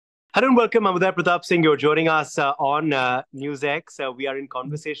Hello and welcome. I'm Uday Pratap Singh. You're joining us on NewsX. We are in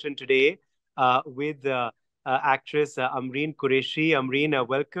conversation today with actress Amrin Quresi. Amrin,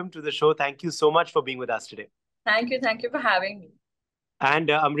 welcome to the show. Thank you so much for being with us today. Thank you for having me. And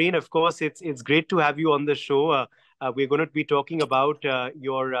Amreen, of course, it's great to have you on the show. We're going to be talking about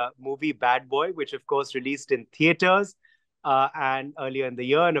your movie Bad Boy, which of course released in theaters and earlier in the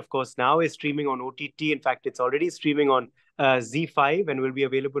year, and of course now is streaming on OTT. In fact, it's already streaming on Z5 and will be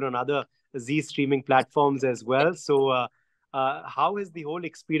available on other Z streaming platforms as well. So, how has the whole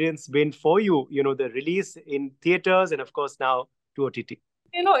experience been for you? You know, the release in theaters and of course now to OTT.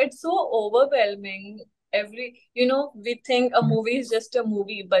 It's so overwhelming. We think a movie is just a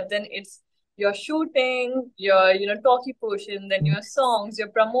movie, but then it's your shooting, your talkie portion, then your songs, your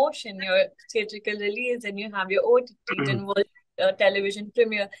promotion, your theatrical release, and you have your OTT, then television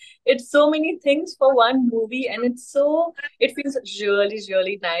premiere. It's so many things for one movie, and it feels really,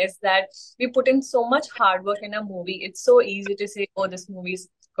 really nice that we put in so much hard work in a movie. It's so easy to say, oh, this movie is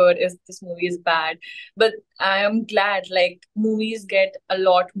good, is this movie is bad, but I am glad like movies get a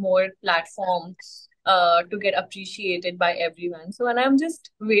lot more platforms to get appreciated by everyone. So, and I'm just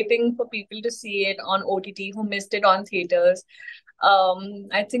waiting for people to see it on OTT who missed it on theaters.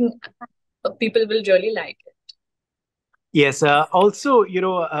 I think people will really like it. Yes. Also,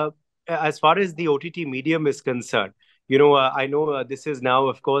 as far as the OTT medium is concerned, I know this is now,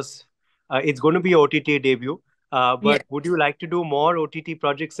 of course, it's going to be OTT debut. Yeah, But would you like to do more OTT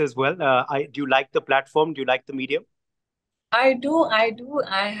projects as well? Do you like the platform? Do you like the medium? I do. I've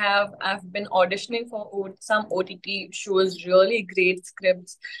been auditioning for some OTT shows, really great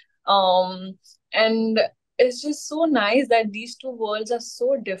scripts. Um, and it's just so nice that these two worlds are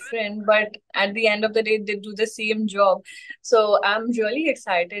so different, but at the end of the day, they do the same job. So I'm really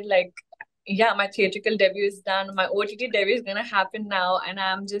excited. Like, yeah, my theatrical debut is done. My OTT debut is gonna happen now, and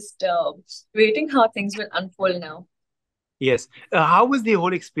I'm just waiting how things will unfold now. Yes. How was the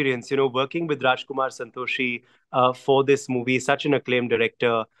whole experience, working with Rajkumar Santoshi for this movie, such an acclaimed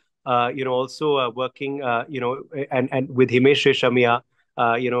director, also working, and with Himesh Reshammiya,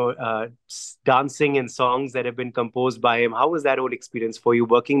 dancing in songs that have been composed by him. How was that whole experience for you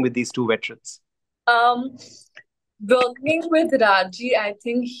working with these two veterans? Um, Working with Raji, I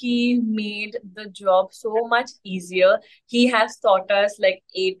think he made the job so much easier. He has taught us like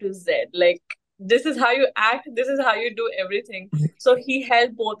A to Z. Like, this is how you act, this is how you do everything. So he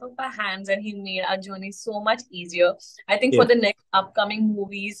held both of our hands and he made our journey so much easier. I think for Yeah. the next upcoming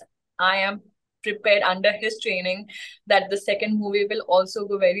movies, I am prepared under his training that the second movie will also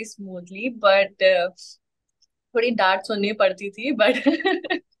go very smoothly. But थोड़ी डांट सुननी पड़ती थी but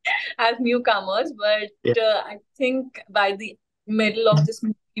as newcomers, Yeah. but I think by the middle of this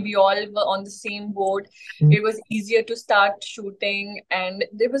movie we all were on the same boat. It was easier to start shooting and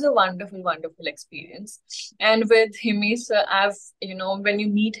it was a wonderful, wonderful experience. And with Himi sir, when you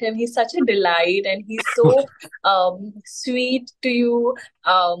meet him, he's such a delight and he's so sweet to you.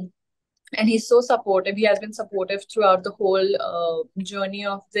 And he's so supportive. He has been supportive throughout the whole journey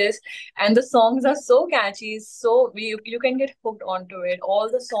of this, and the songs are so catchy, so you can get hooked onto it. All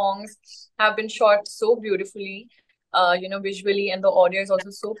the songs have been shot so beautifully, visually, and the audio is also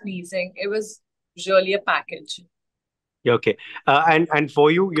so pleasing. It was really a package. Yeah, okay. And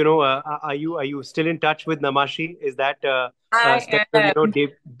for you, are you still in touch with Namashi? Is that I still, am.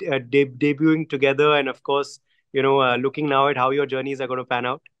 debuting together, and of course, looking now at how your journeys are going to pan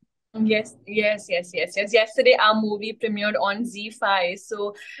out? Yes, yes, yes, yes, yes. Yesterday, our movie premiered on Z5.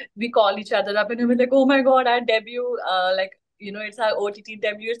 So we call each other up and we're like, oh my God, our debut, it's our OTT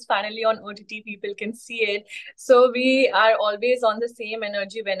debut. It's finally on OTT. People can see it. So we are always on the same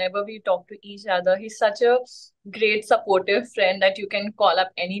energy whenever we talk to each other. He's such a great supportive friend that you can call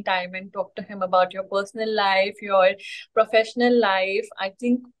up anytime and talk to him about your personal life, your professional life. I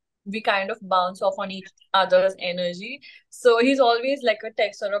think we kind of bounce off on each other's energy. So he's always like a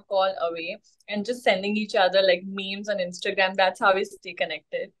text or a call away and just sending each other like memes on Instagram. That's how we stay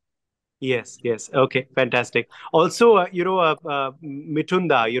connected. Yes, yes. Okay, fantastic. Also,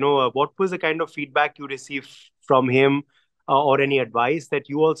 Mitunda, what was the kind of feedback you received from him, or any advice that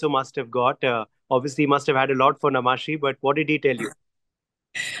you also must have got? Obviously, he must have had a lot for Namashi, but what did he tell you?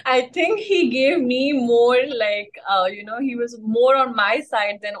 I think he gave me more like, he was more on my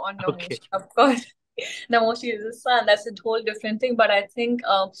side than on Okay. Namoshi. Of course, Namoshi is his son. That's a whole different thing. But I think,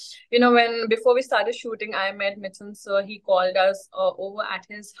 when before we started shooting, I met Mithun sir. He called us over at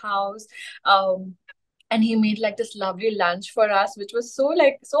his house. Um, and he made like this lovely lunch for us, which was so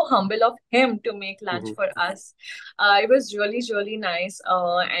like so humble of him to make lunch Hmm. for us. It was really really nice.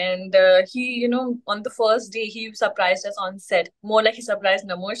 And he, on the first day he surprised us on set, more like he surprised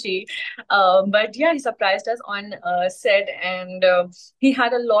Namoshi. But yeah, he surprised us on set, and he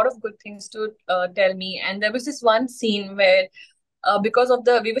had a lot of good things to tell me. And there was this one scene where because of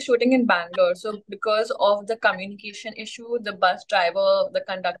the we were shooting in Bangalore, so because of the communication issue, the bus driver, the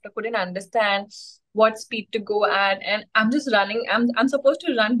conductor couldn't understand what speed to go at, and I'm just running. I'm supposed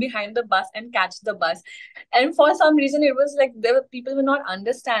to run behind the bus and catch the bus, and for some reason it was like there were people were not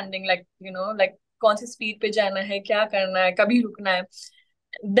understanding, like like कौन सी speed पे जाना है, क्या करना है, कभी रुकना है.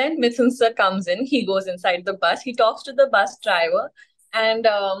 Then Mithun sir comes in. He goes inside the bus. He talks to the bus driver, and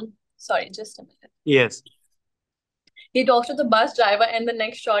sorry, just a minute. Yes. He talks to the bus driver, and the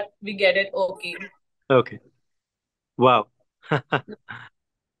next shot we get it. Okay. Okay. Wow.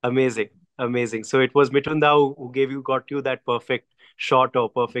 Amazing. Amazing. So it was Mitunda who got you that perfect shot or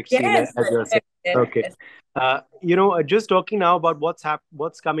perfect scene, Yes, as you're yes, saying. yes, Okay. yes. Just talking now about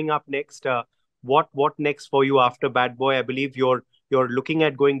what's coming up next. What next for you after Bad Boy? I believe you're looking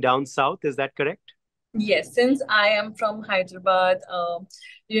at going down south. Is that correct? Yes, since I am from Hyderabad,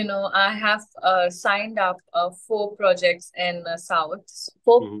 I have signed up 4 projects in South,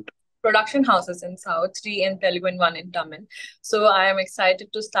 4 Hmm. production houses in South, 3 in Telugu and 1 in Tamil. So I am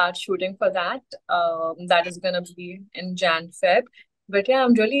excited to start shooting for that. That is gonna be in Jan Feb. But yeah,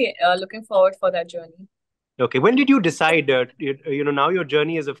 I'm really looking forward for that journey. Okay. When did you decide? Now your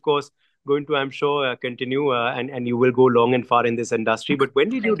journey is, of course, going to, I'm sure, continue, and you will go long and far in this industry. But when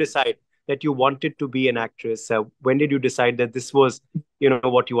did you Thank you. decide that you wanted to be an actress? When did you decide that this was,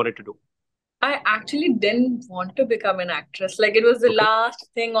 what you wanted to do? I actually didn't want to become an actress. Like it was the Okay. last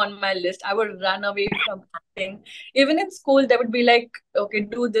thing on my list. I would run away from acting. Even in school, they would be like, okay,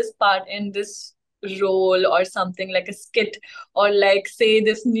 do this part in this role or something like a skit, or like say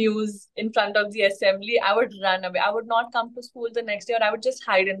this news in front of the assembly. I would run away. I would not come to school the next day, or I would just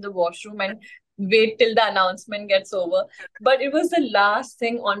hide in the washroom and wait till the announcement gets over. But it was the last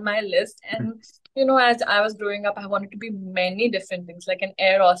thing on my list. And as I was growing up, I wanted to be many different things, like an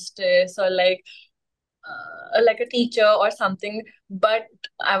air hostess or like a teacher or something. But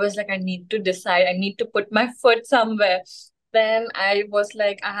I was like, I need to decide. I need to put my foot somewhere. Then I was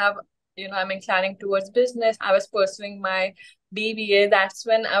like, I'm inclining towards business. I was pursuing my BBA. That's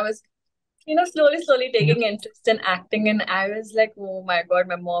when I was, slowly taking interest in acting. And I was like, oh my God,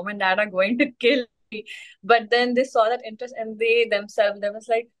 my mom and dad are going to kill me. But then they saw that interest, and they themselves, they was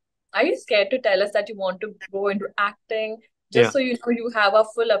like, are you scared to tell us that you want to go into acting? Just Yeah. so you know you have a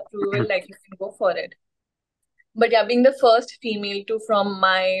full approval, like you can go for it. But yeah, being the first female to from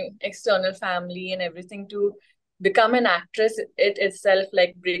my external family and everything to become an actress, it itself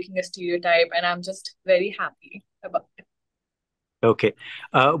like breaking a stereotype, and I'm just very happy about it. Okay.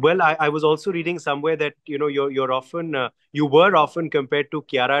 Well, I was also reading somewhere that you're often you were often compared to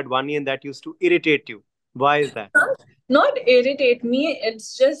Kiara Advani, and that used to irritate you. Why is that? Not irritate me,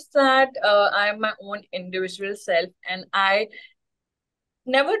 it's just that I'm my own individual self, and I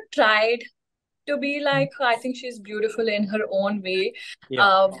never tried to be like her. I think she's beautiful in her own way.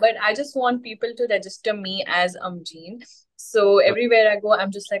 Yeah. But I just want people to register me as Amjeen. So everywhere I go, I'm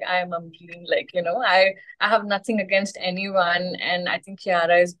just like, I am Amjeen. Like, I have nothing against anyone. And I think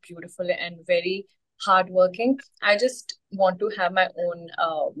Kiara is beautiful and very hardworking. I just want to have my own,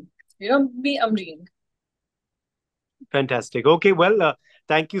 be Amjeen. Fantastic. Okay, well,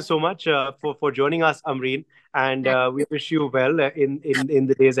 thank you so much for joining us, Amreen, and we wish you well in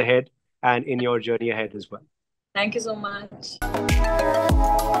the days ahead and in your journey ahead as well. Thank you so much.